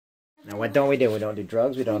Now, what don't we do? We don't do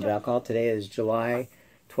drugs. We don't do alcohol. Today is July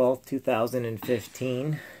 12th,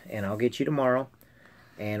 2015, and I'll get you tomorrow.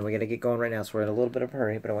 And we got to get going right now, so we're in a little bit of a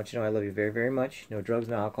hurry, but I want you to know I love you very, very much. No drugs,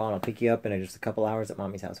 no alcohol, and I'll pick you up in just a couple hours at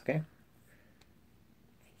Mommy's house, okay?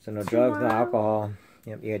 So no drugs, no alcohol.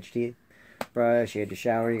 Yep, you had your teeth brush, you had your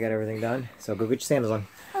shower, you got everything done. So go get your sandals on.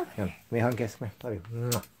 Okay. Come, give me a hug, kiss. Come here.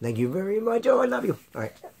 Love you. Thank you very much. Oh, I love you. All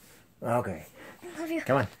right. Okay. Love you.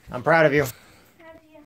 Come on. I'm proud of you.